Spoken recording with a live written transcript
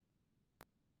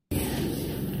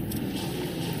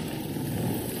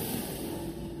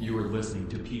You're listening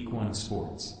to Peak One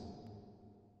Sports.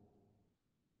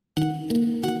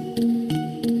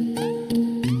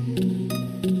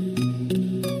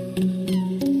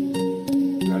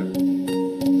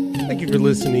 Thank you for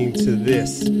listening to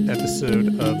this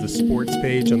episode of the Sports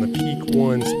Page on the Peak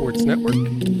One Sports Network.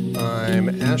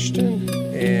 I'm Ashton,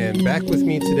 and back with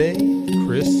me today,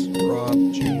 Chris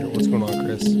Robb Jr. What's going on,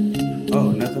 Chris? Oh,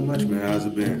 nothing much, man. How's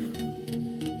it been?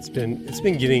 It's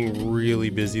been getting really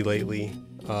busy lately.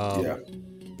 Yeah.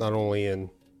 Not only in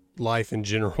life in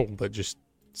general, but just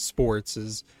sports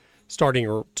is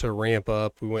starting to ramp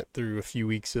up. We went through a few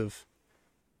weeks of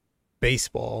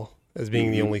baseball as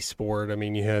being the only sport. I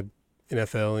mean, you had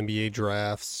NFL, NBA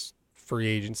drafts, free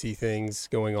agency things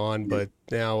going on, but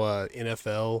now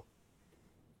NFL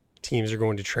teams are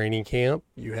going to training camp.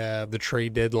 You have the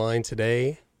trade deadline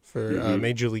today for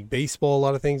Major League Baseball, a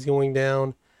lot of things going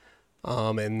down.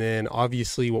 And then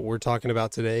obviously what we're talking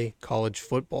about today, college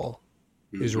football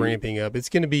is ramping up. It's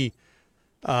going to be,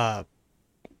 there's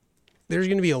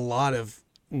going to be a lot of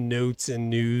notes and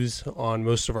news on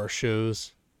most of our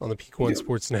shows on the Peak One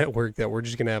Sports Network that we're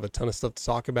just going to have a ton of stuff to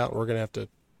talk about, and we're going to have to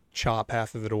chop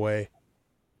half of it away.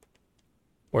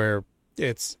 Where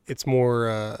it's more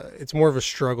of a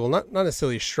struggle, not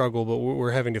necessarily a struggle, but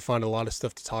we're having to find a lot of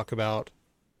stuff to talk about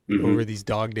over these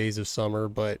dog days of summer.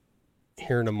 But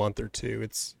here in a month or two,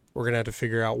 we're going to have to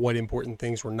figure out what important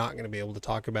things we're not going to be able to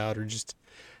talk about, or just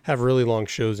have really long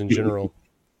shows in general.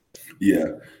 Yeah,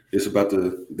 it's about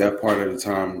that part of the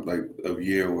time, like of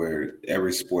year, where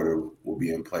every sport will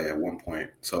be in play at one point.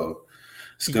 So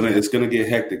it's gonna get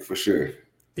hectic for sure.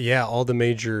 Yeah, all the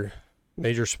major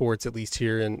sports, at least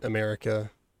here in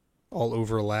America, all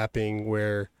overlapping.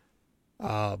 Where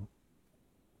I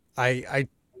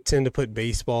tend to put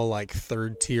baseball like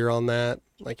third tier on that.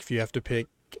 Like if you have to pick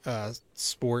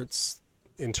sports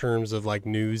in terms of like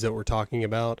news that we're talking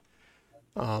about,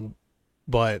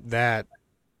 but that.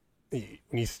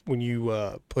 When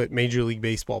you put Major League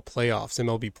Baseball playoffs,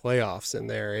 MLB playoffs in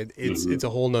there, it's a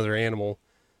whole nother animal,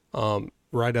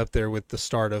 right up there with the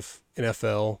start of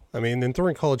NFL. I mean, then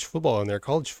throwing college football in there.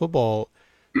 College football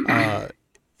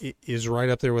is right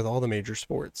up there with all the major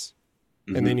sports.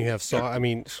 And then you have I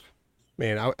mean,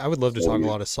 man, I would love to talk a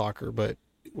lot of soccer, but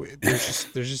there's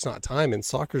just not time, and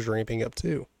soccer's ramping up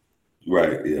too.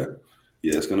 Right. Yeah.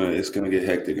 Yeah, it's gonna get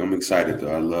hectic. I'm excited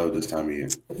though. I love this time of year.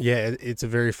 Yeah, it's a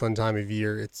very fun time of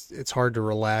year. It's hard to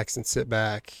relax and sit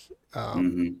back.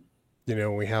 You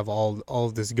know, we have all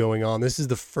of this going on. This is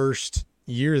the first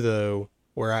year though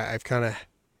where I've kind of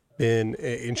been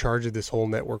in charge of this whole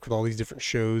network with all these different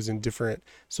shows and different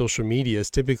social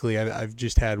medias. Typically, I've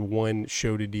just had one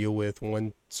show to deal with,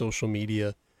 one social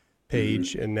media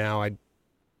page, and now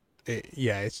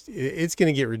it's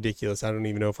gonna get ridiculous. I don't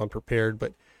even know if I'm prepared,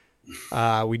 but.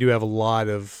 We do have a lot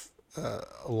of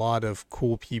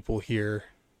cool people here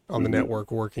on the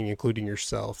network working, including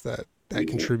yourself, that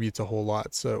contributes a whole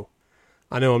lot. So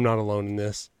I know I'm not alone in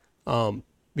this.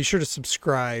 Be sure to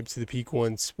subscribe to the Peak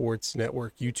One Sports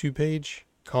Network YouTube page,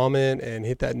 comment, and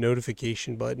hit that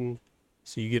notification button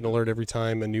so you get an alert every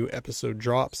time a new episode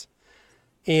drops,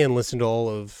 and listen to all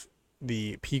of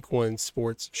the Peak One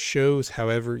Sports shows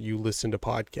however you listen to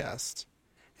podcasts.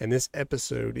 And this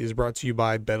episode is brought to you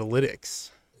by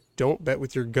Betalytics. Don't bet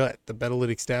with your gut. The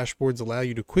Betalytics dashboards allow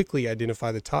you to quickly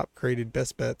identify the top created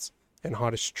best bets and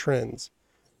hottest trends.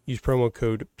 Use promo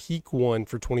code PEAK1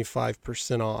 for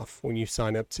 25% off when you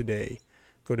sign up today.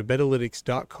 Go to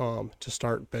Betalytics.com to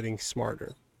start betting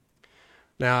smarter.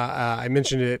 Now, I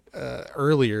mentioned it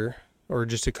earlier, or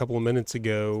just a couple of minutes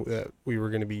ago, that we were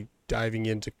going to be diving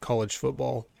into college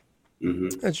football.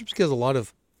 That's just because a lot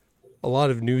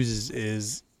of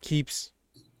news keeps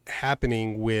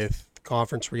happening with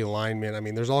conference realignment. I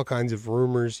mean, there's all kinds of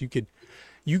rumors. You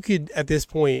could at this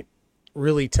point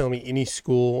really tell me any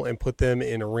school and put them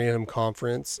in a random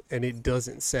conference, and it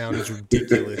doesn't sound as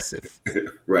ridiculous.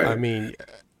 Right. I mean,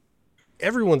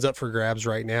 everyone's up for grabs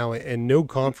right now, and no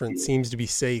conference seems to be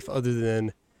safe other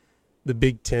than the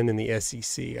Big Ten and the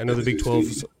SEC. I know the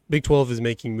Big 12 is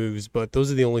making moves, but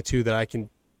those are the only two that I can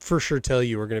for sure tell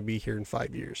you are going to be here in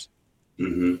 5 years.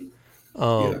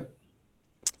 What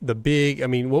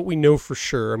we know for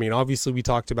sure, I mean, obviously we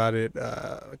talked about it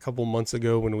a couple months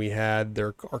ago when we had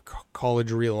our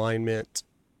college realignment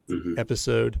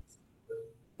episode.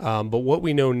 But what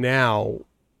we know now,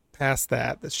 past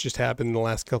that's just happened in the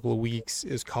last couple of weeks,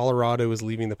 is Colorado is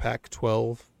leaving the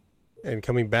Pac-12 and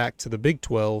coming back to the Big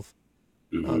 12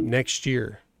 next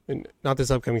year. And not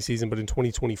this upcoming season, but in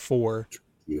 2024.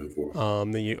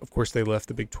 Of course, they left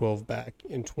the Big 12 back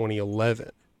in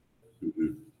 2011.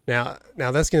 Now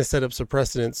that's going to set up some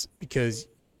precedents, because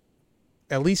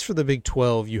at least for the Big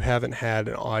 12, you haven't had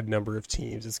an odd number of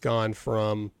teams. It's gone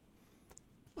from,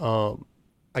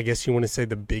 I guess you want to say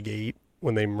the Big 8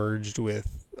 when they merged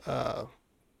with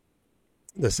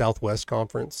the Southwest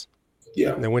Conference.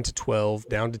 Yeah. And they went to 12,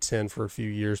 down to 10 for a few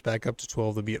years, back up to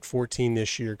 12. They'll be at 14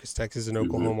 this year because Texas and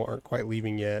Oklahoma aren't quite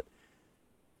leaving yet.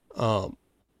 So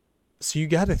you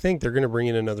got to think they're going to bring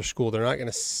in another school. They're not going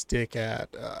to stick at,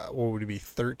 what would it be,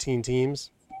 13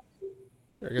 teams?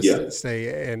 They're going to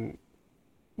stay. And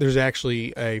there's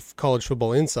actually a college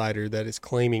football insider that is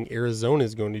claiming Arizona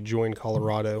is going to join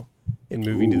Colorado in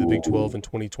moving to the Big 12 in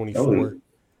 2024.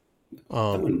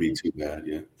 That wouldn't be too bad,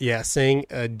 yeah. Yeah, saying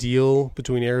a deal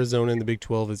between Arizona and the Big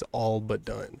 12 is all but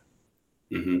done.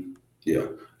 Mm-hmm. Yeah,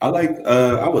 I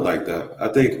would like that. I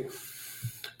think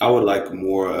I would like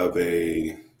more of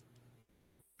a,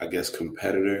 I guess,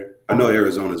 competitor. I know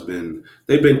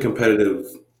they've been competitive,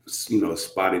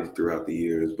 spotty throughout the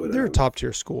years, but they're a top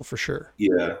tier school for sure.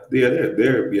 Yeah, they're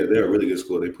a really good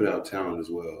school. They put out talent as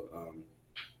well,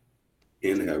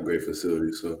 and they have great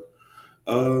facilities. So,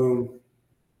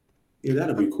 yeah,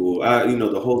 that'd be cool.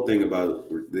 The whole thing about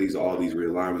all these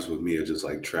realignments with me are just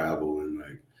like travel and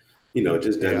like, it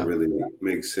just doesn't really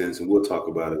make sense. And we'll talk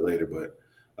about it later, but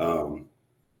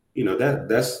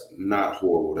that's not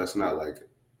horrible. That's not like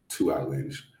too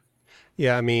outlandish.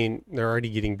 Yeah, I mean, they're already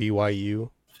getting BYU.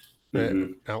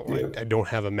 Mm-hmm. I don't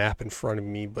have a map in front of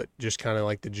me, but just kind of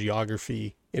like the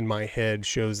geography in my head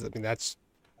shows that, that's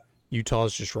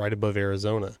Utah's just right above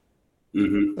Arizona.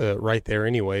 Mm-hmm. Right there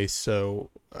anyway. So,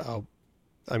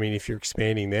 I mean, if you're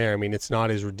expanding there, I mean, it's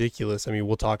not as ridiculous. I mean,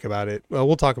 we'll talk about it. Well,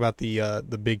 we'll talk about the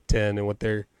Big Ten and what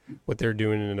they're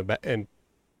doing and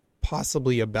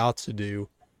possibly about to do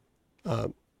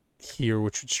here,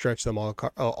 which would stretch them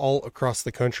all across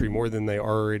the country more than they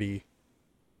already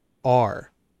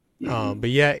are. Mm-hmm. But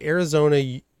yeah,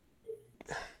 Arizona,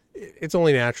 it's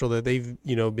only natural that they've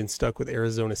been stuck with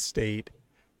Arizona State,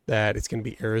 that it's going to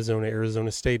be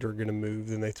Arizona State are going to move.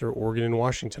 Then they throw Oregon and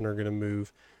Washington are going to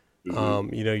move.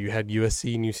 Mm-hmm. You had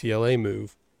USC and UCLA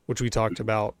move, which we talked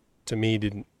about. To me,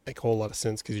 didn't make a whole lot of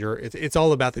sense because it's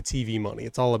all about the TV money.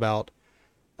 It's all about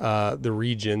the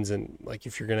regions, and like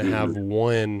if you're going to have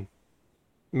one,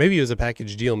 maybe it was a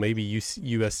package deal. Maybe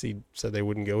USC said they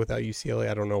wouldn't go without UCLA.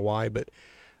 I don't know why, but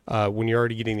when you're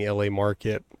already getting the LA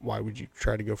market, why would you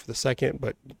try to go for the second?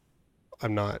 But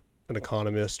I'm not an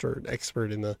economist or an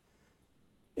expert in the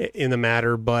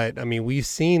matter, but I mean, we've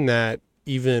seen that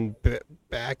even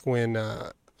back when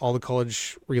all the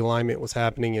college realignment was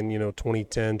happening in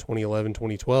 2010, 2011,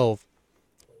 2012,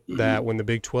 that when the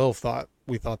Big 12 thought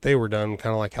they were done,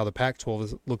 kind of like how the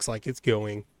Pac-12 looks like it's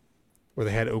going, where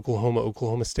they had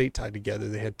Oklahoma State tied together,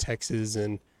 they had Texas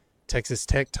and Texas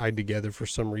Tech tied together for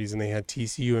some reason, they had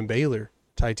TCU and Baylor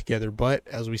tied together, but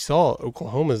as we saw,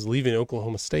 Oklahoma's leaving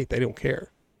Oklahoma State. They don't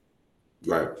care.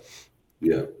 Right.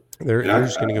 Yeah. They're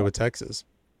just going to go with Texas.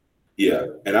 Yeah,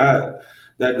 and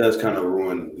that does kind of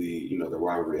ruin the the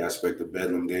rivalry aspect of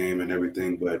Bedlam game and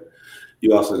everything. But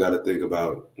you also got to think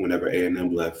about whenever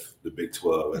A&M left the Big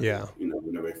 12.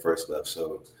 Whenever they first left.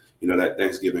 So that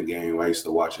Thanksgiving game, I used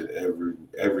to watch it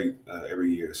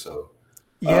every year. So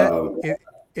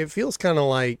it feels kind of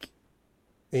like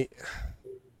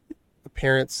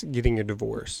parents getting a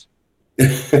divorce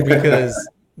because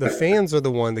the fans are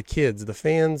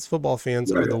football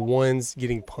fans are the ones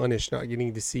getting punished, not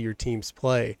getting to see your teams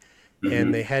play. Mm-hmm.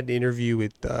 And they had an interview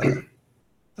with the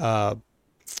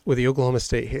Oklahoma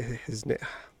State. His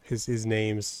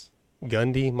name's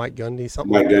Gundy, Mike Gundy,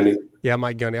 something. Mike Gundy. Yeah,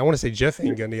 Mike Gundy. I want to say Jeff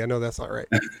Van Gundy. I know that's not right.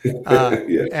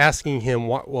 Asking him,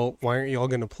 why aren't y'all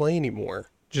going to play anymore?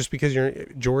 Just because you're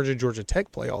Georgia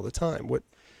Tech play all the time.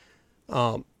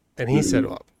 And he said,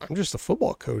 well, I'm just a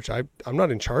football coach. I'm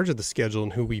not in charge of the schedule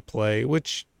and who we play,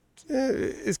 which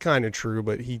is kind of true,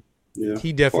 but he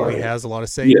definitely has a lot of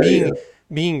say.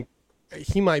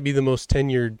 He might be the most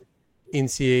tenured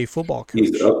NCAA football coach.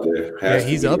 He's up there.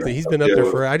 He's up there. He's been up there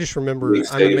for, I just remember,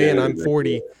 I'm a man, I'm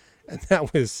 40, and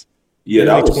that was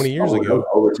that was 20 years ago.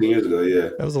 Over 10 years ago, yeah.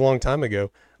 That was a long time ago.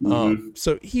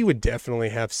 So he would definitely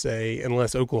have say,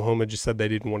 unless Oklahoma just said they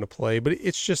didn't want to play, but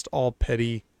it's just all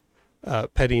pettiness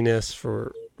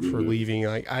for leaving.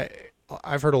 Like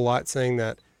I've heard a lot saying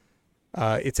that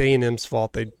it's A&M's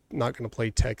fault they're not going to play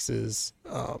Texas,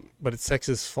 but it's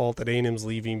Texas' fault that A&M's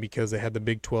leaving because they had the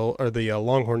Big 12 or the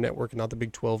Longhorn Network and not the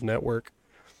Big 12 network.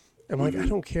 I'm like, I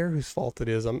don't care whose fault it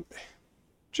is.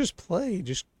 Just play,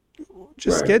 just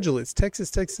schedule it. It's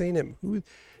Texas A&M.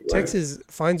 Texas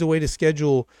finds a way to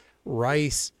schedule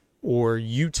Rice or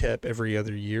UTEP every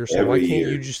other year. So why can't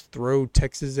you just throw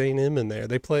Texas A&M in there?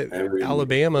 They play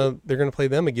Alabama. They're going to play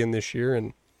them again this year,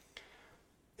 and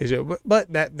But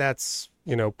that's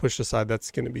pushed aside.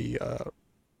 That's going to be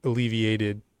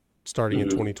alleviated starting in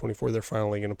 2024. They're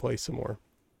finally going to play some more.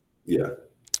 Yeah.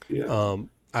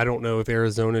 I don't know if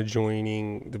Arizona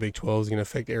joining the Big 12 is going to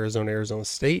affect Arizona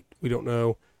State. We don't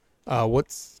know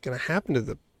what's going to happen to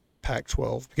the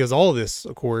Pac-12 because all of this,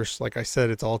 of course, like I said,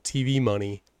 it's all TV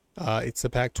money. It's the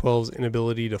Pac-12's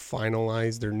inability to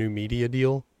finalize their new media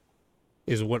deal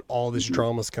is what all this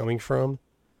drama is coming from.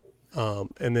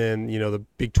 And then, the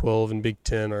Big 12 and Big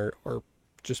 10 are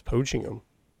just poaching them.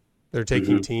 They're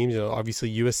taking teams,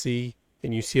 obviously USC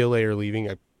and UCLA are leaving,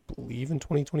 I believe, in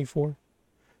 2024.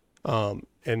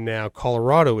 And now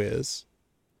Colorado is,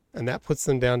 and that puts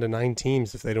them down to 9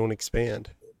 teams if they don't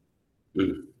expand.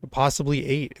 Possibly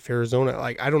 8 if Arizona,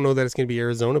 I don't know that it's going to be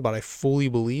Arizona, but I fully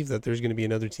believe that there's going to be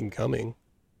another team coming.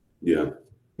 Yeah.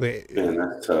 Man,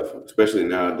 that's tough, especially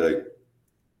now that,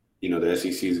 the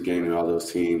SEC is gaining all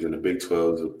those teams and the Big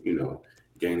 12 is,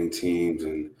 gaining teams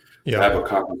and to have a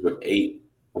conference with 8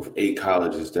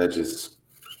 colleges, that just,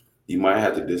 you might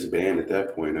have to disband at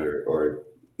that point or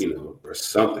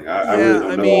something. I really don't know.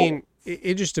 I mean,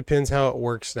 it just depends how it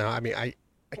works now. I mean, I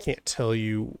can't tell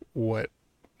you what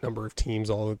number of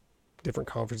teams all the different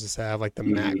conferences have, like the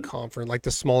MAC conference, like the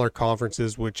smaller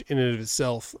conferences, which in and of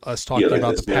itself, us talking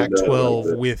about the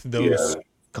Pac-12 with those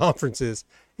conferences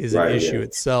is an issue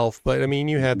itself. But I mean,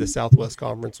 you had the Southwest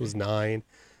Conference was 9,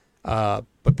 but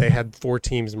they had 4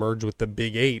 teams merge with the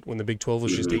Big 8 when the Big 12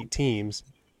 was just 8 teams.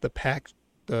 The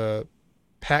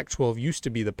Pac-12 used to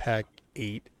be the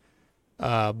Pac-8,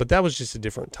 but that was just a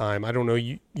different time. I don't know.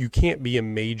 You can't be a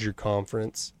major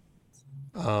conference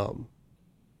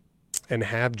and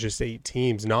have just 8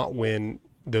 teams, not when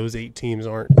those 8 teams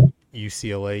aren't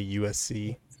UCLA,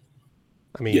 USC.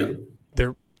 I mean,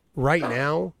 they're right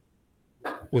now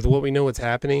with what we know what's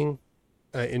happening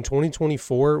in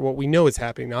 2024, what we know is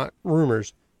happening, not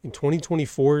rumors. In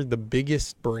 2024, the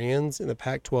biggest brands in the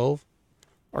Pac-12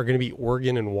 are going to be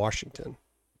Oregon and Washington.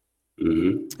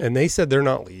 And they said they're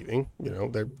not leaving.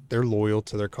 They're loyal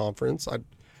to their conference. I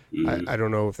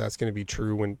don't know if that's going to be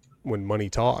true when money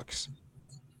talks.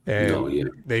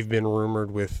 And they've been rumored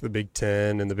with the Big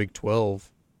 10 and the Big 12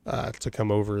 to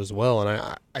come over as well.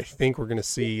 And I think we're going to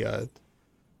see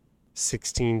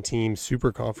 16-team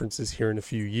super conferences here in a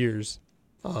few years.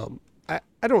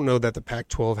 I don't know that the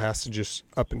Pac-12 has to just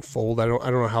up and fold. I don't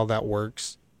know how that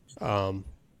works.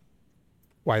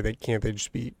 Why they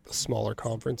just be a smaller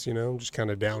conference, just kind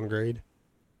of downgrade.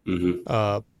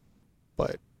 But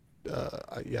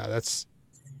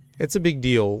it's a big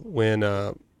deal when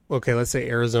okay, let's say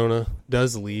Arizona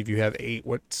does leave. You have 8.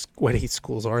 What 8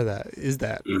 schools are that? Is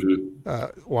that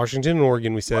Washington and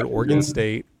Oregon? We said Oregon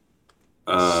State,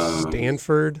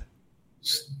 Stanford.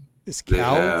 Is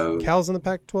Cal's in the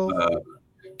Pac-12?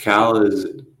 Cal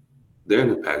they're in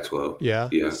the Pac-12. Yeah.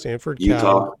 Stanford,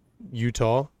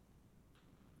 Utah.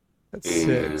 That's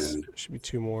 6. Should be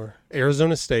 2 more.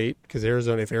 Arizona State, because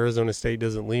if Arizona State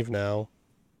doesn't leave now.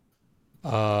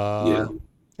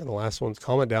 And the last one's,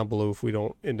 comment down below if we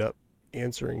don't end up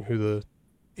answering who the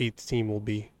 8th team will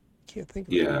be. Can't think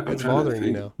of it. It's bothering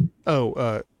me now.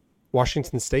 Oh,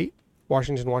 Washington State?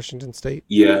 Washington State?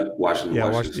 Yeah,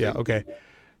 Washington State. Yeah, okay.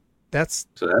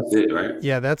 So that's it, right?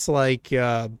 Yeah, that's like,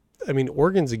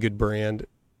 Oregon's a good brand,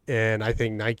 and I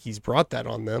think Nike's brought that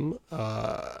on them.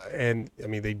 And,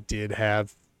 they did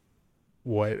have,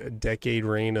 a decade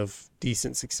reign of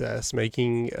decent success,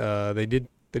 making,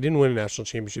 They didn't win a national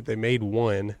championship. They made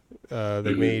one.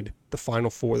 They made the Final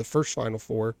Four, the first Final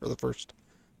Four, or the first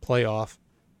playoff.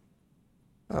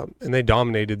 And they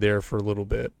dominated there for a little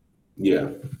bit.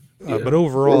 But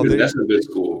overall, that's a good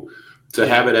school. To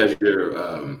have it as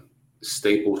your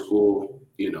staple school,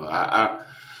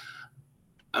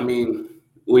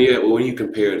 when you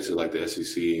compare it to like the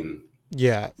SEC and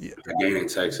again in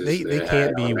Texas, they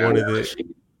can't be one of the.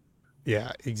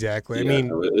 Yeah, exactly.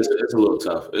 It's a little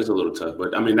tough.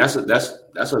 But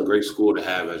that's a great school to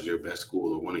have as your best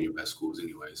school or one of your best schools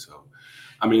anyway. So,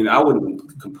 I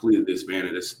wouldn't completely disband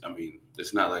it.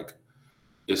 It's not like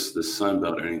it's the Sun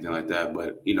Belt or anything like that.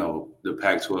 But the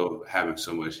Pac-12 having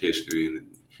so much history and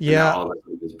all of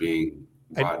it is being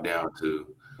brought down to,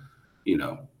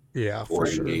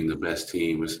 Oregon being the best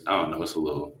team. It's a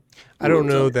little. I don't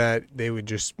know that they would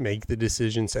just make the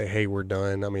decision, say, hey, we're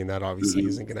done. That obviously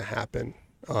isn't going to happen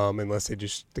unless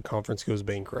the conference goes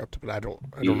bankrupt. But I don't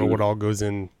know what all goes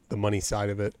in the money side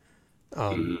of it.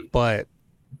 But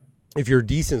if you're a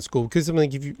decent school, because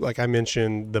if you, like I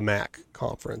mentioned, the MAC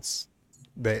conference,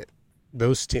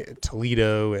 those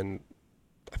Toledo and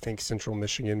I think Central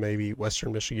Michigan, maybe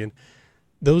Western Michigan,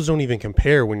 those don't even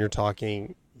compare when you're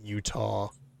talking Utah,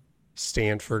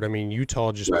 Stanford. I mean,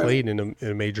 Utah just Right. played in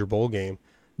a major bowl game.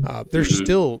 There's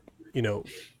still,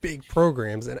 big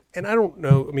programs. And I don't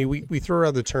know. I mean, we throw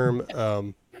around the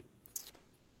term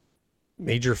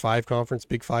major five conference,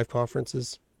 big five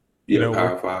conferences, Yeah, or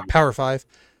Power Five. Power Five.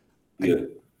 Yeah.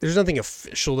 There's nothing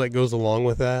official that goes along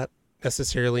with that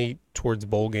necessarily towards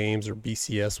bowl games or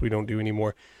BCS. We don't do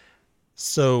anymore.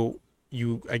 So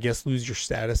you, I guess, lose your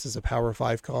status as a Power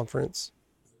Five conference,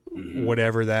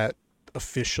 whatever that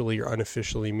officially or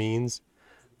unofficially means.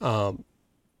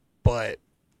 But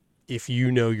if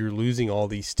you're losing all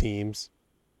these teams,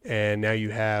 and now you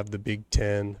have the Big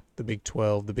 10, the Big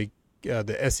 12, the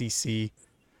SEC,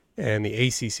 and the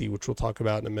ACC, which we'll talk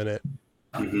about in a minute,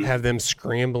 have them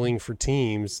scrambling for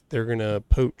teams, they're going to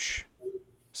poach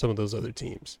some of those other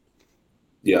teams.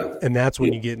 Yeah. And that's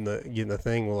when you get in the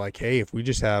thing where, like, hey, if we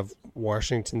just have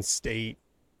Washington State,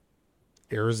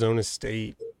 Arizona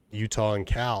State, Utah, and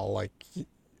Cal, like,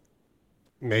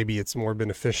 maybe it's more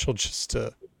beneficial just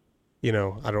to, I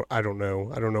don't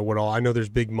know. I don't know what all. I know there's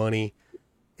big money,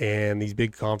 and these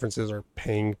big conferences are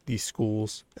paying these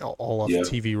schools all off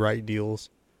TV right deals.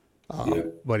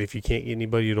 But if you can't get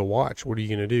anybody to watch, what are you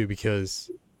going to do? Because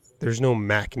there's no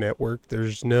MAC network.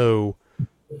 There's no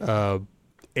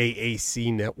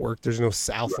AAC network. There's no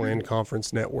Southland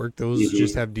Conference network. Those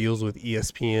just have deals with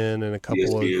ESPN and a couple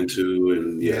ESPN of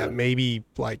too, and maybe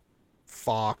like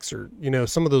Fox or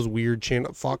some of those weird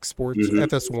channel, Fox Sports,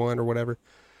 FS1 or whatever.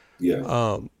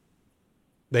 Yeah.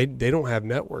 They don't have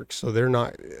networks, so they're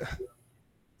not.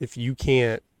 If you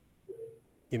can't,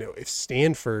 if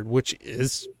Stanford, which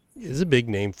is a big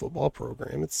name football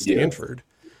program, it's Stanford.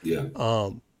 Yeah.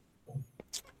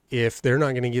 If they're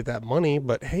not going to get that money,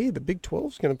 but hey, the Big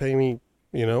 12 is going to pay me,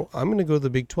 I'm going to go to the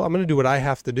Big 12. I'm going to do what I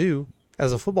have to do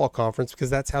as a football conference because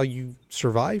that's how you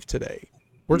survive today.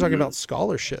 We're talking about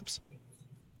scholarships.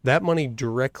 That money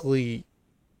directly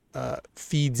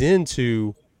feeds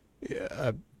into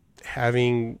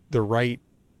having the right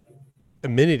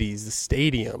amenities, the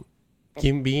stadium,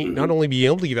 not only being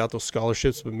able to give out those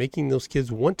scholarships, but making those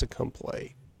kids want to come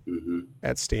play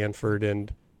at Stanford.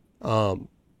 And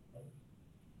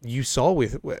you saw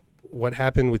with what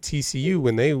happened with TCU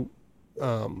when they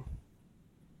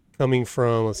coming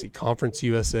from, Conference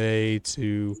USA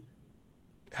to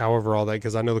however all that,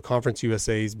 because I know the Conference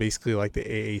USA is basically like the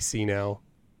AAC now,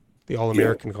 the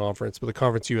All-American Conference, but the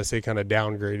Conference USA kind of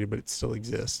downgraded, but it still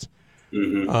exists.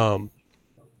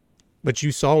 But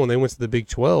you saw when they went to the Big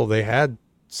 12, they had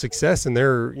success, and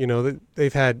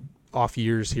they've had off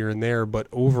years here and there, but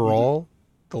overall,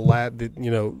 the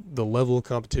level of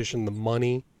competition, the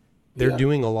money, they're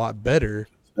doing a lot better.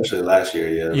 Especially last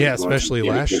year, yeah, especially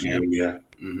last year.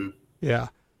 Yeah.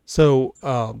 So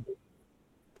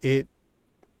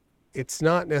it's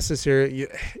not necessary.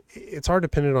 It's hard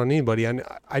dependent on anybody.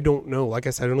 I don't know. Like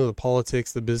I said, I don't know the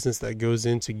politics, the business that goes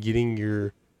into getting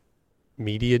your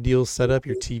media deals set up,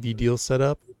 your TV deals set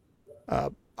up.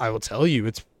 I will tell you,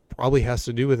 it's probably has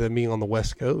to do with them being on the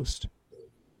West Coast,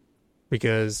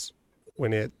 because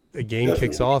when a game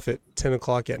kicks off at 10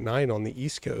 o'clock at night on the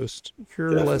East Coast,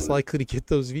 you're less likely to get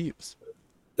those views.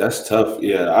 That's tough.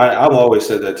 Yeah, I've always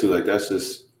said that too. Like,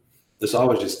 it's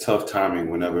always just tough timing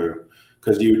whenever,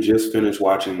 because you just finished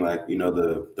watching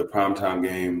the primetime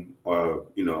game or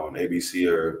on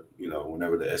ABC or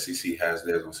whenever the SEC has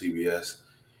theirs on CBS,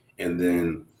 and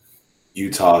then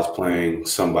Utah's playing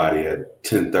somebody at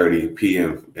 10:30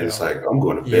 p.m. and it's like, I'm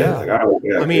going to bed. Yeah. Like,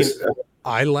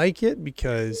 I like it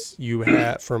because you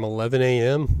have from 11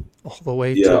 a.m. all the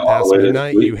way to past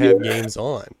midnight, you have games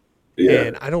on. Yeah.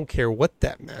 And I don't care what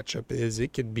that matchup is.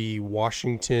 It could be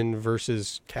Washington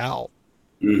versus Cal.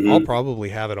 I'll probably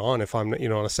have it on if I'm,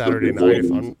 on a Saturday night.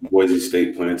 If I'm Boise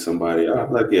State playing somebody,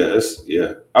 I'm like,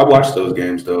 I watch those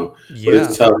games though. Yeah. But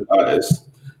it's tough.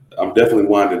 I'm definitely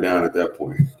winding down at that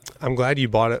point. I'm glad you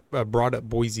brought up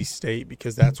Boise State,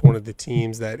 because that's one of the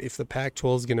teams that if the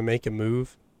Pac-12 is going to make a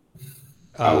move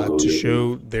to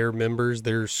show their members,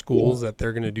 their schools, that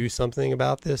they're going to do something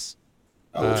about this,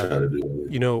 I will try to do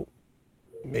it.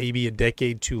 Maybe a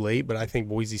decade too late, but I think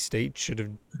Boise State should have,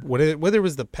 whether it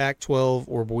was the Pac-12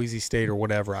 or Boise State or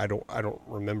whatever, I don't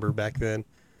remember back then.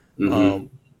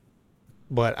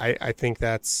 But I think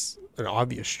that's an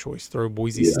obvious choice. Throw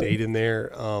Boise State in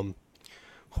there.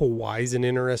 Hawaii's an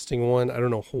interesting one. I don't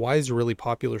know. Hawaii's a really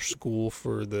popular school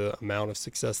for the amount of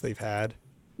success they've had.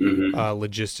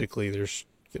 Logistically, there's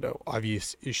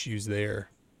obvious issues there.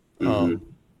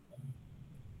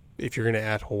 If you're going to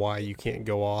add Hawaii, you can't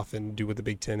go off and do what the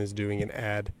Big Ten is doing and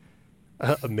add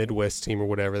a Midwest team or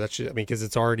whatever. That's just, because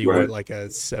it's already like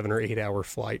a 7 or 8 hour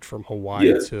flight from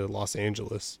Hawaii to Los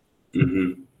Angeles.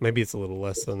 Maybe it's a little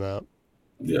less than that.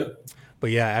 Yeah.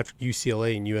 But yeah, after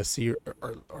UCLA and USC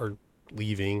are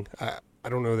leaving, I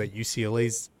don't know that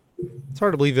UCLA's. It's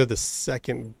hard to believe they're the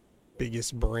second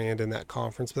biggest brand in that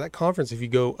conference. But that conference, if you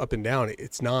go up and down,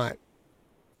 it's not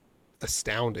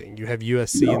astounding. You have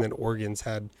USC and No. then Oregon's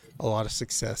had a lot of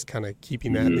success kind of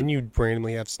keeping that. And then Mm-hmm. you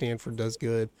randomly have Stanford does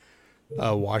good.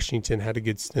 Washington had a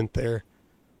good stint there.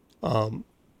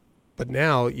 But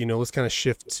now, let's kind of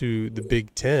shift to the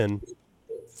Big Ten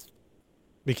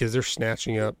because they're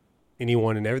snatching up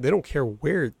anyone and everything. They don't care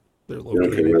where they're They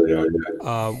don't care located. where they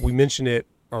are yet. We mentioned it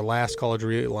our last college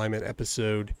realignment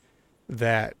episode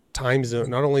that time zone,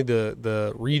 not only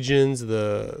the regions,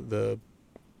 the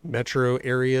metro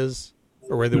areas,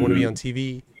 or where they want to be on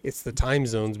TV, it's the time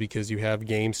zones because you have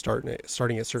games starting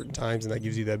at certain times, and that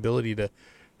gives you the ability to,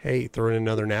 hey, throw in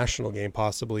another national game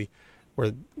possibly,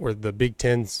 where the Big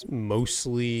Ten's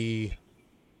mostly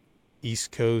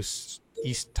East Coast,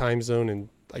 East time zone, and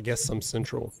I guess some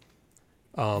Central.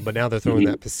 But now they're throwing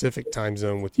that Pacific time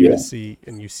zone with Yeah. USC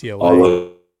and UCLA. All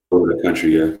over the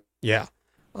country, yeah. Yeah.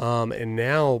 And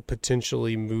now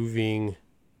potentially moving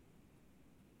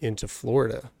into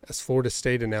Florida as Florida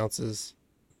State announces.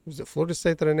 Was it Florida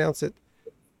State that announced it?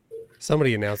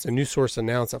 Somebody announced, a news source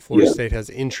announced that Florida State has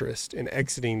interest in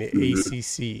exiting the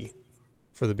ACC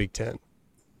for the Big Ten.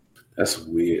 That's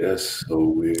weird. That's so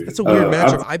weird. It's a weird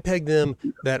matchup. I pegged them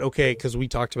that, okay, because we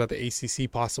talked about the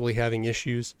ACC possibly having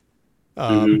issues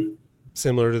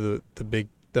similar to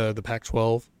the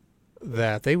Pac-12,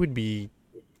 that they would be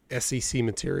SEC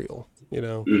material,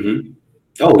 Mm-hmm.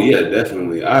 Oh yeah,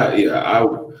 definitely. Not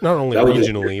only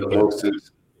regionally, but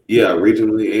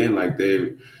regionally, and like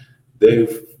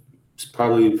they've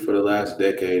probably for the last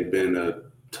decade been a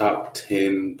top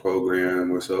 10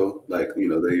 program or so. Like,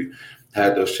 they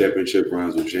had those championship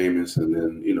runs with Jameis, and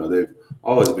then, they've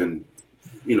always been,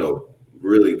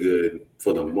 really good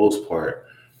for the most part.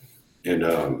 And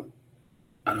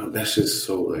I don't, that's just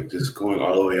so like just going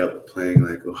all the way up playing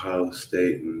like Ohio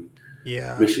State and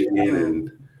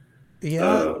Michigan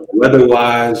and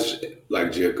weather-wise,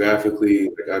 like geographically,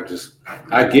 like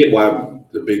I get why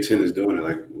the Big Ten is doing it.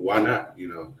 Like, why not?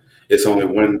 It's only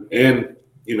one, and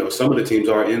some of the teams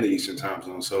are in the Eastern Time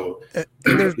Zone, so and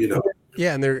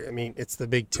it's the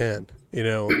Big Ten.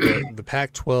 The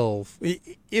Pac-12.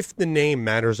 If the name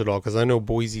matters at all, because I know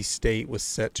Boise State was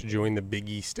set to join the Big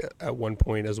East at one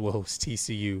point, as well as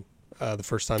TCU the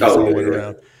first time this all went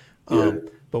around.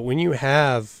 But when you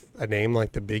have a name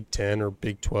like the Big 10 or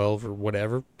Big 12 or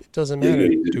whatever, it doesn't matter.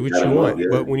 Do what you want. Yeah.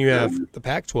 But when you have the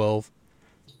Pac-12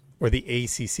 or the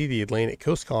ACC, the Atlantic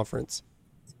Coast Conference,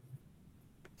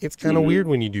 it's kind of weird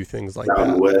when you do things like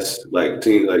that. West, like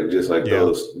teams, like just like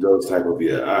those type of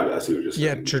I see what you're saying.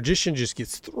 Yeah, tradition just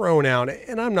gets thrown out,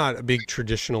 and I'm not a big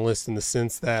traditionalist in the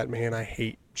sense that, man, I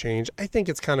hate change. I think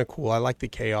it's kind of cool. I like the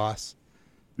chaos.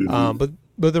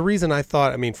 But the reason I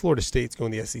thought, Florida State's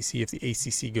going to the SEC if the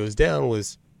ACC goes down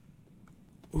was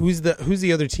who's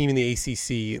the other team in the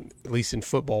ACC, at least in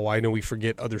football? Well, I know we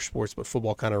forget other sports, but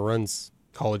football kind of runs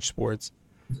college sports.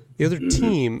 The other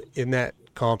team in that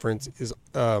conference is,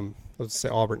 let's say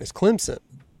Auburn, is Clemson.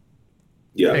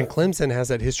 Yeah. And Clemson has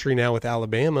that history now with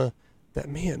Alabama that,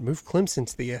 man, move Clemson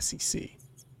to the SEC.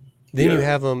 Then you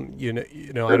have them, I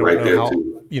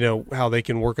don't know how they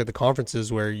can work at the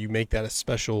conferences where you make that a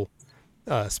special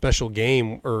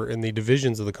game, or in the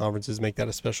divisions of the conferences, make that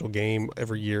a special game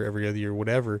every year, every other year,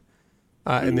 whatever.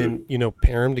 And then,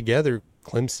 pair them together,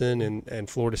 Clemson and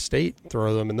Florida State,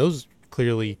 throw them. And those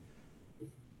clearly,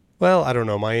 well, I don't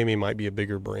know. Miami might be a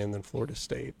bigger brand than Florida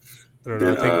State. I don't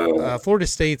know. I think Florida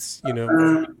State's,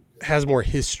 has more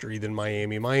history than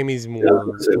Miami. Miami's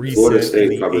more recent in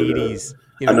the 80s.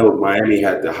 I know Miami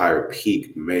had the higher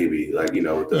peak, maybe, like,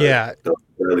 the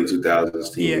early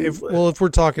 2000s team. Yeah, if we're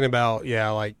talking about,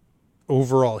 like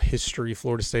overall history,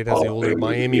 Florida State has the older.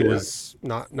 Miami was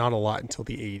not a lot until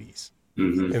the 80s.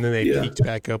 And then they peaked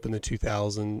back up in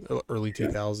the early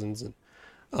 2000s.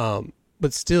 And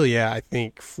but still, I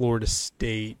think Florida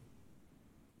State,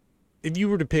 if you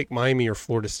were to pick Miami or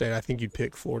Florida State, I think you'd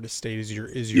pick Florida State as your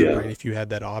brand if you had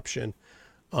that option.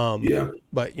 But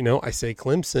I say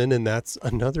Clemson, and that's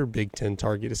another Big Ten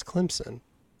target is Clemson,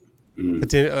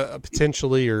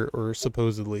 potentially or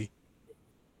supposedly.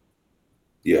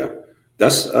 Yeah,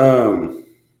 that's that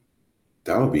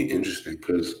would be interesting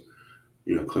because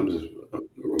Clemson's a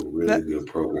really good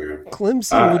program.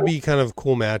 Clemson would be kind of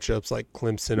cool matchups like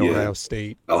Clemson, Ohio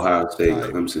State,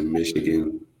 Clemson,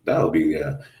 Michigan. That would be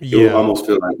It would almost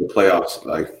feel like the playoffs,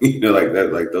 like like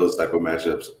that, like those type of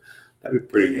matchups. That'd be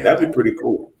pretty. Yeah. That'd be pretty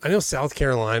cool. I know South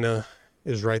Carolina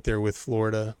is right there with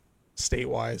Florida,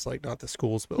 state-wise, like not the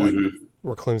schools, but like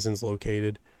where Clemson's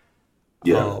located.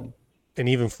 Yeah. And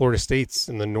even Florida State's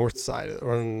in the north side,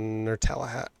 or near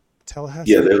Tallahassee.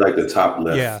 Yeah, they're like the top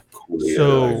left. Yeah. Corner.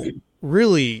 So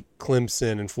really,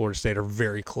 Clemson and Florida State are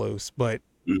very close. But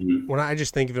Mm-hmm. when I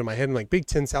just think of it in my head, I'm like, Big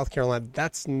Ten, South Carolina,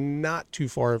 that's not too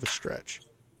far of a stretch.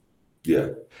 Yeah.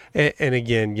 And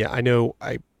again, yeah, I know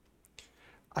I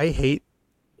hated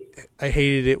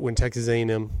it when Texas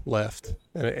A&M left,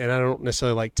 and I don't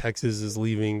necessarily like Texas is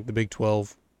leaving the Big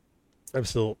 12. I'm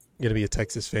still going to be a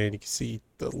Texas fan. You can see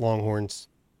the Longhorns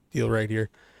deal right here.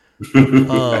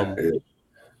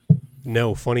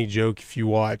 No, funny joke. If you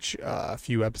watch a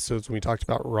few episodes when we talked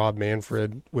about Rob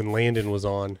Manfred, when Landon was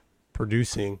on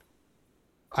producing,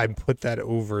 I put that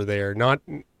over there. Not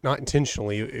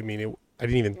intentionally. I mean, I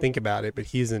didn't even think about it, but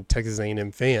he's a Texas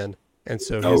A&M fan. And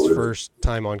so his first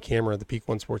time on camera at the Peak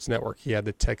One Sports Network, he had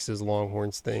the Texas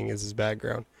Longhorns thing as his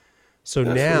background. So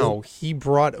now he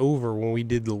brought over, when we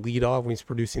did the leadoff, when he's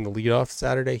producing the leadoff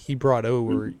Saturday, he brought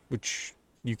over, which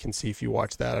you can see if you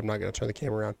watch that. I'm not going to turn the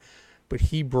camera around. But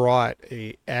he brought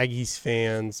a Aggies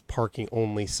fans parking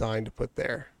only sign to put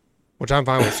there, which I'm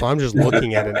fine with. So I'm just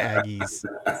looking at an Aggies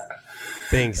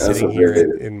thing sitting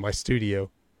here in my studio.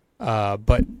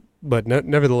 But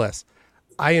nevertheless,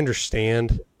 I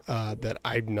understand that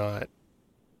I'm not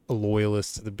a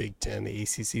loyalist to the Big Ten, the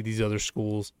ACC, these other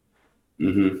schools.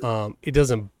 Mm-hmm. It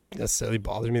doesn't necessarily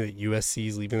bother me that USC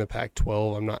is leaving the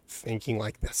Pac-12. I'm not thinking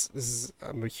like this.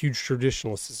 I'm a huge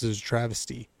traditionalist. This is a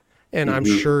travesty. And I'm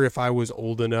sure if I was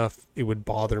old enough, it would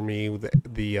bother me with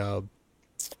the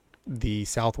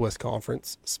Southwest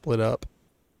Conference split up.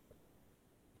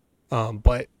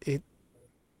 But it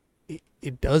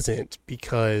doesn't,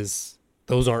 because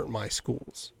those aren't my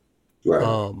schools.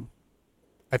 Right.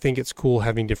 I think it's cool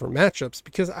having different matchups,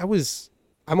 because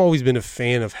I'm always been a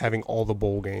fan of having all the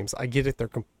bowl games. I get it; they're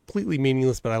completely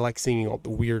meaningless, but I like seeing all the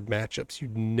weird matchups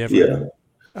you'd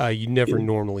never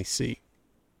normally see.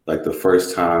 Like the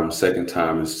first time, second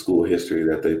time in school history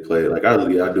that they played. Like I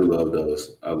do love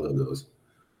those. I love those.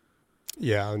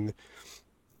 Yeah, and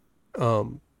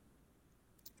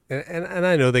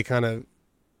I know they kind of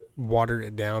watered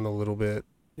it down a little bit.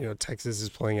 You know, Texas is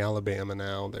playing Alabama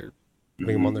now. They're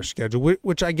putting them on their schedule,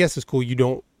 which I guess is cool.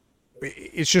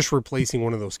 It's just replacing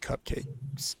one of those cupcake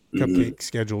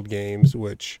scheduled games,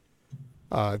 which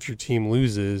if your team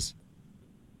loses,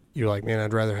 you're like, man,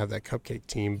 I'd rather have that cupcake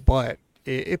team. But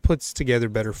it puts together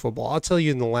better football. I'll tell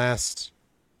you, in the last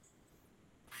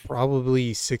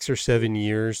probably 6 or 7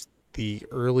 years, the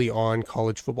early on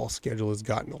college football schedule has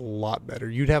gotten a lot better.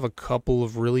 You'd have a couple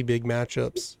of really big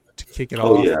matchups to kick it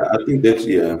off. Oh yeah, I think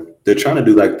they're trying to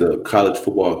do like the college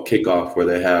football kickoff, where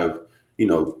they have, you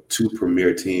know, two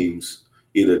premier teams,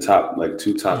 either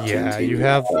two top 10 teams, you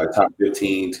have top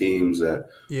 15 teams that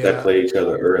play each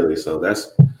other early. So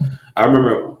I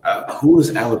remember who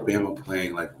was Alabama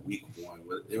playing like week 1?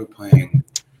 They were playing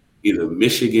either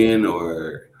Michigan,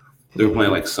 or they were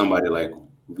playing like somebody like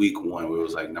week 1, where it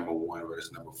was like number 1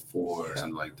 versus number 4 or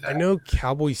something like that. I know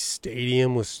Cowboys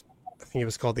Stadium was, I think it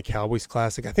was called the Cowboys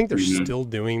Classic. I think they're still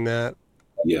doing that.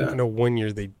 Yeah. I know one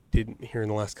year they didn't here in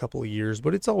the last couple of years,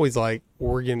 but it's always like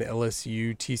Oregon,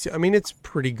 LSU, TCU. I mean, it's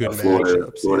pretty good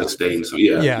matchups. Florida State. So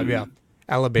yeah.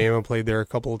 Alabama played there a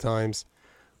couple of times.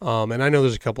 And I know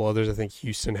there's a couple others. I think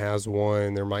Houston has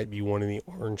one. There might be one in the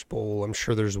Orange Bowl. I'm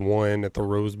sure there's one at the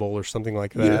Rose Bowl or something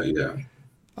like that.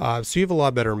 Yeah. So you have a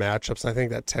lot better matchups. I think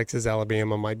that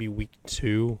Texas-Alabama might be week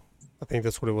 2. I think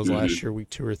that's what it was last year, week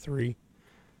 2 or 3.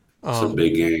 It's a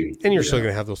big game. And you're still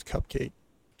going to have those cupcake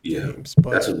games.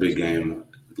 But that's a big game.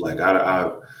 Like,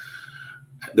 the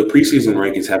preseason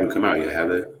rankings haven't come out yet, have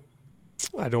they?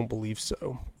 I don't believe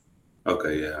so.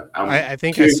 Okay, yeah. I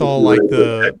think I saw like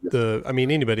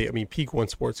Peak One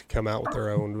Sports could come out with their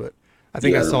own, but I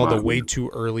think I saw the way too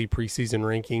early preseason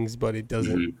rankings, but it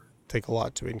doesn't take a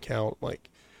lot to account. Like,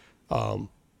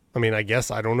 I guess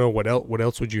I don't know what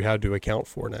else would you have to account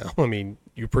for now? I mean,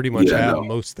 you pretty much have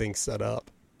most things set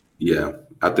up. Yeah,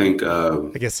 I think.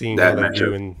 I guess seeing how they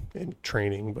do in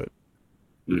training, but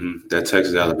that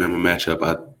Texas Alabama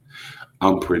matchup,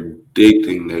 I'm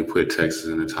predicting they put Texas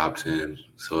in the top 10,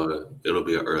 so it'll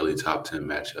be an early top 10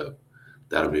 matchup.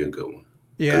 That'll be a good one.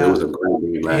 Yeah, it was a great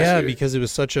game last year. Because it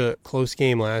was such a close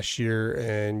game last year,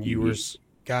 and Ewers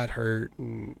got hurt,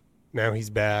 and now he's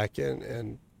back,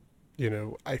 and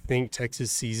I think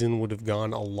Texas' season would have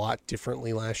gone a lot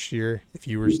differently last year if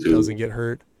Ewers doesn't get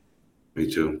hurt.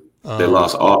 Me too. They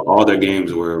lost all their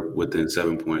games were within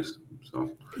 7 points. So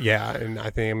yeah, and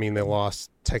they lost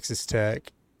Texas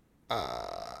Tech.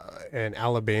 And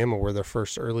Alabama were their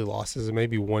first early losses, and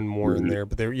maybe one more in there.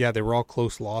 But they were all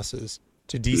close losses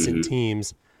to decent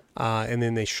teams, and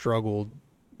then they struggled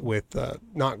with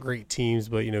not great teams,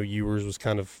 but Ewers was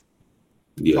kind of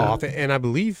Yeah. off, and I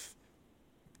believe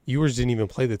Ewers didn't even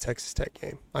play the Texas Tech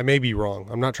game. I may be wrong.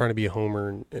 I'm not trying to be a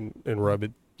homer and rub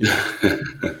it.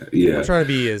 Yeah. I'm trying to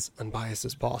be as unbiased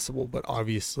as possible, but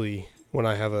obviously when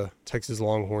I have a Texas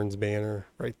Longhorns banner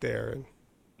right there, and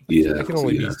Yeah. I can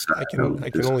only be not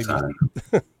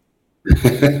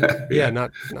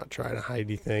trying to hide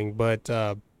anything, but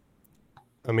I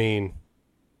mean,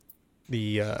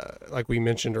 the like we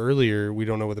mentioned earlier, we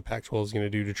don't know what the Pac-12 is going to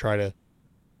do to try to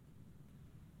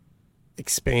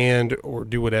expand or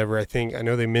do whatever. I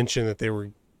know they mentioned that they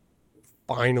were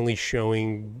finally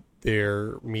showing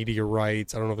their media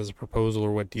rights. I don't know if it's a proposal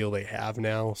or what deal they have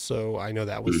now. So I know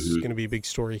that was going to be a big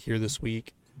story here this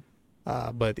week.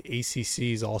 But the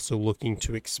ACC is also looking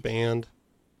to expand.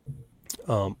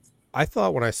 I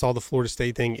thought when I saw the Florida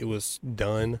State thing, it was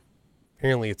done.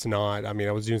 Apparently it's not. I mean,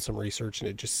 I was doing some research and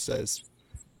it just says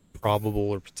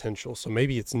probable or potential. So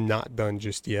maybe it's not done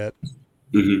just yet.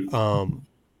 I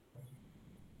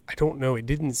don't know. It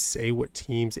didn't say what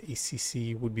teams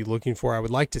ACC would be looking for. I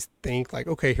would like to think like,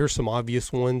 okay, here's some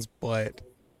obvious ones, but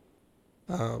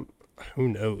who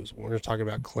knows? When we're talking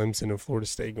about Clemson and Florida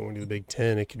State going to the Big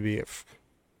Ten, it could be if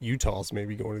Utah's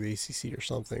maybe going to the ACC or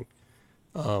something.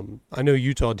 I know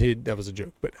Utah did. That was a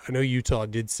joke, but I know Utah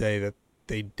did say that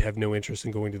they have no interest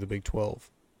in going to the Big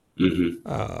 12.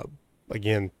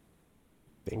 Again,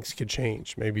 things could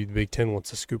change. Maybe the Big Ten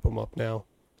wants to scoop them up now.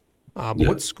 But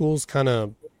what schools kind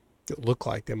of look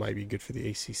like they might be good for the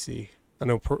ACC? I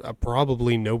know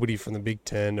probably nobody from the Big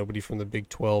Ten, nobody from the Big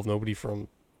 12, nobody from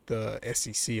the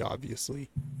SEC, obviously.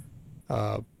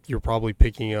 You're probably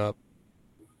picking up,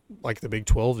 like the Big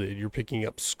 12 did, you're picking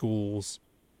up schools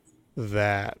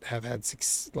that have had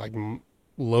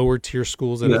lower tier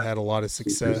schools that have had a lot of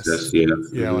success.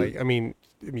 Like I mean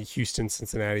Houston,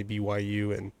 Cincinnati,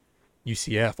 BYU, and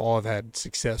UCF all have had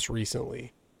success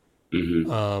recently.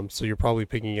 So you're probably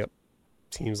picking up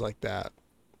teams like that.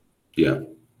 I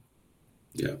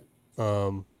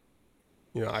don't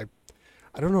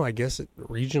know. I guess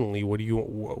regionally, what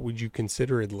would you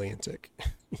consider Atlantic?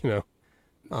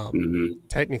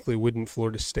 Technically, wouldn't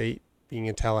Florida State being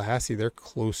in Tallahassee, they're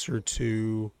closer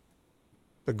to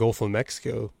the Gulf of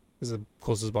Mexico, is the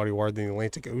closest body of water than the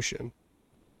Atlantic Ocean.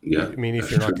 I mean, if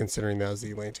you're not considering that as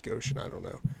the Atlantic Ocean, I don't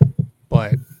know.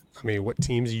 But I mean, what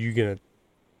teams are you gonna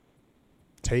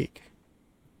take?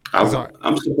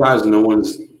 I'm surprised no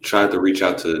one's tried to reach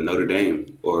out to Notre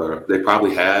Dame, or they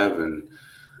probably have, and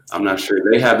I'm not sure.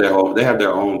 They have their own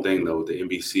thing though with the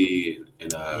NBC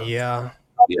and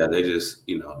they just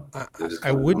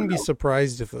I wouldn't be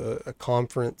surprised if a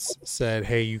conference said,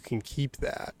 "Hey, you can keep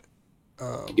that."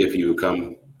 If you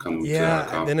come.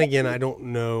 Yeah. Then again, I don't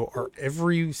know. Are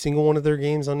every single one of their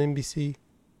games on NBC?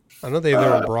 I know they have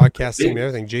their own broadcast team and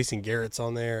everything. Jason Garrett's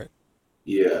on there.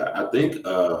 Yeah, I think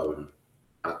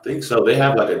so. They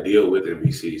have like a deal with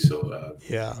NBC. So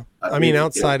I mean,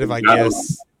 outside of I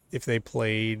guess if they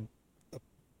played a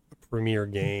premier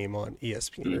game on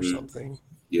ESPN or something.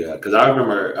 Yeah, because I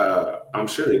remember. I'm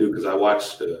sure they do because I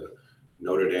watched the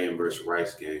Notre Dame versus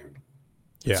Rice game.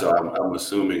 Yeah. So I'm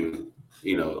assuming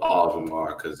all of them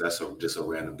are, because that's just a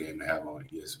random game to have on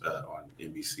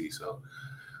NBC. So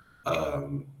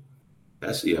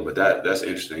that's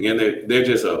interesting, and they're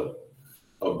just a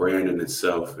brand in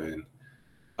itself, and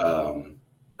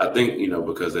I think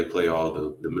because they play all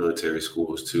the military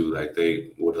schools too, like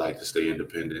they would like to stay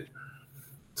independent.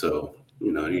 So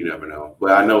you never know.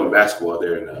 But I know in basketball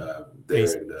they're in the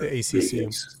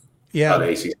ACC. Yeah, the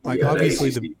ACC. Like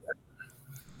obviously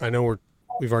I know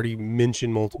we've already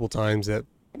mentioned multiple times that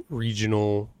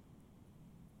regional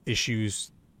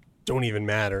issues don't even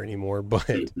matter anymore, but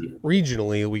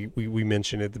regionally we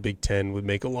mentioned it, the Big Ten would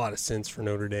make a lot of sense for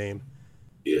Notre Dame.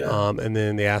 Yeah. And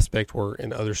then the aspect where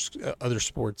in other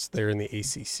sports they're in the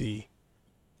ACC.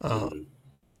 I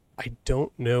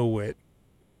don't know I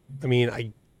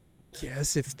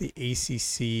guess if the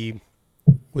ACC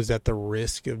was at the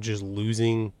risk of just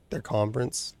losing their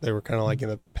conference, they were kind of like in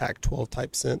a Pac-12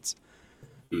 type sense.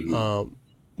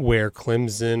 Where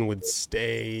Clemson would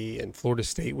stay and Florida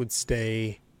State would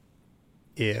stay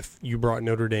if you brought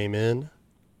Notre Dame in.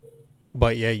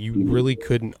 But you really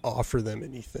couldn't offer them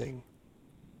anything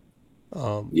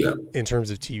in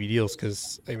terms of TV deals,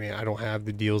 because I don't have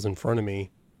the deals in front of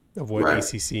me of what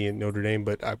ACC and Notre Dame,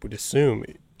 but I would assume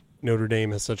Notre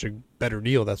Dame has such a better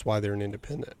deal. That's why they're an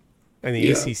independent. And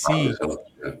the ACC,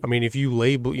 if you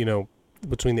label,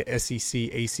 between the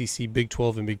SEC, ACC, Big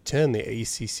 12, and Big 10, the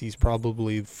ACC is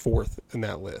probably fourth in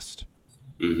that list.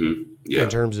 In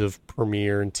terms of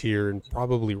premier and tier and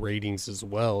probably ratings as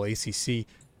well. ACC,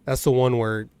 that's the one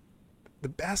where the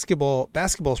basketball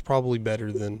is probably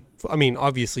better than, I mean,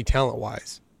 obviously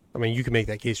talent-wise. I mean, you can make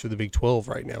that case for the Big 12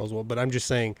 right now as well, but I'm just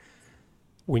saying,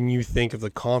 when you think of the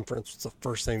conference, what's the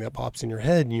first thing that pops in your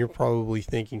head? And you're probably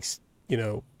thinking,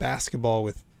 basketball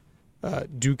with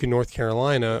Duke and North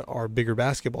Carolina are bigger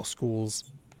basketball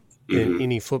schools than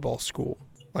any football school.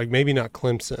 Like, maybe not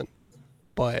Clemson,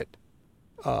 but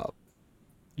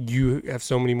you have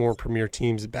so many more premier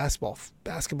teams at basketball.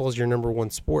 Basketball is your number one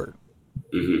sport,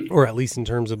 or at least in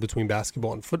terms of between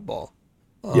basketball and football.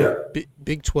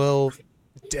 Big 12,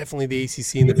 definitely the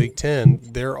ACC and the Big 10,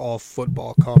 they're all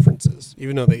football conferences,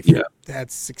 even though they've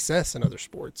had success in other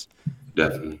sports.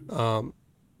 Definitely.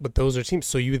 But those are teams.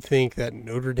 So you would think that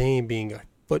Notre Dame, being a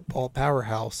football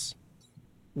powerhouse,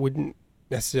 wouldn't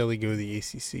necessarily go to the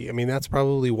ACC. I mean, that's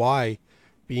probably why,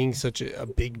 being such a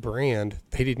big brand,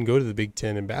 they didn't go to the Big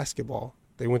 10 in basketball.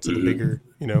 They went to the bigger,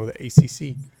 the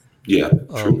ACC. Yeah,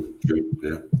 true.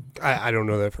 Yeah. I don't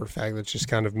know that for a fact. That's just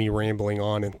kind of me rambling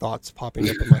on and thoughts popping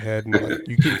up in my head. And like,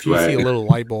 if you see a little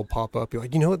light bulb pop up, you're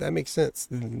like, you know what, that makes sense.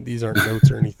 These aren't notes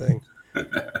or anything.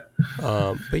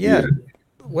 But yeah,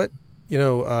 what,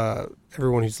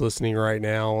 everyone who's listening right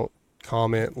now,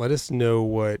 comment, let us know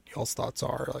what y'all's thoughts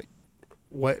are.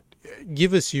 Like,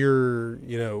 give us your,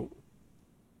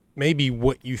 maybe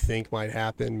what you think might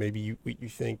happen, maybe what you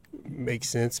think makes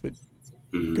sense, but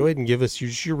go ahead and give us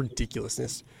your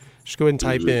ridiculousness. Just go ahead and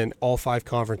type in all 5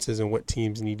 conferences and what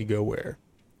teams need to go where.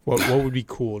 What would be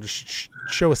cool? Just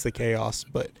show us the chaos,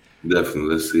 but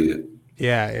definitely, let's see it.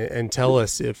 Yeah, and tell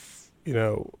us if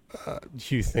do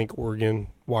you think Oregon,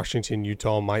 Washington,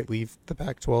 Utah might leave the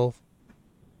Pac-12?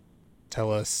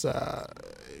 Tell us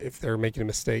if they're making a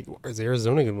mistake. Is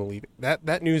Arizona going to leave it?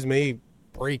 That news may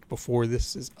break before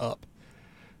this is up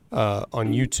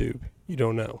on YouTube. You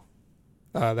don't know.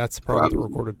 That's probably the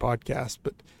recorded podcast,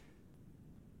 but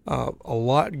a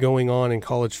lot going on in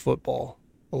college football.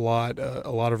 A lot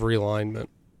of realignment.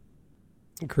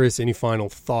 Chris, any final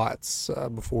thoughts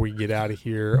before we get out of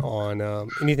here on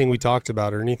anything we talked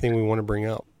about or anything we want to bring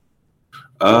up?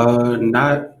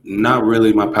 Not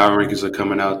really. My power rankings are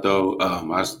coming out though.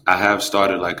 I have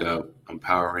started like a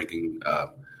power ranking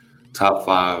top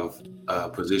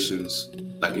 5 positions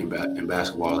like in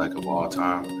basketball, like of all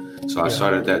time. So I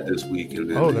started that this week, and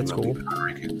then that's cool. Power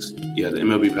rankings. Yeah, the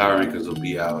MLB power rankings will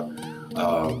be out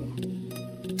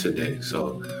today.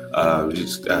 So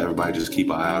just everybody just keep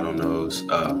an eye out on those.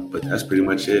 But that's pretty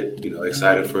much it.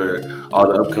 Excited for all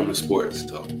the upcoming sports.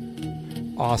 So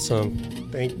awesome.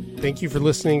 Thank you for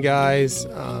listening, guys.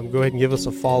 Go ahead and give us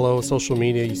a follow. Social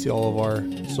media, you see all of our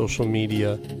social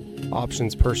media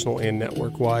options, personal and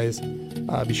network-wise.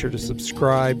 Be sure to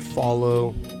subscribe,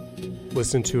 follow,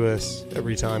 listen to us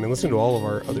every time, and listen to all of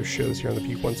our other shows here on the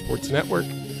Peak One Sports Network.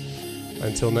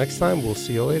 Until next time, we'll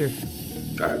see you later.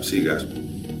 All right, see you guys.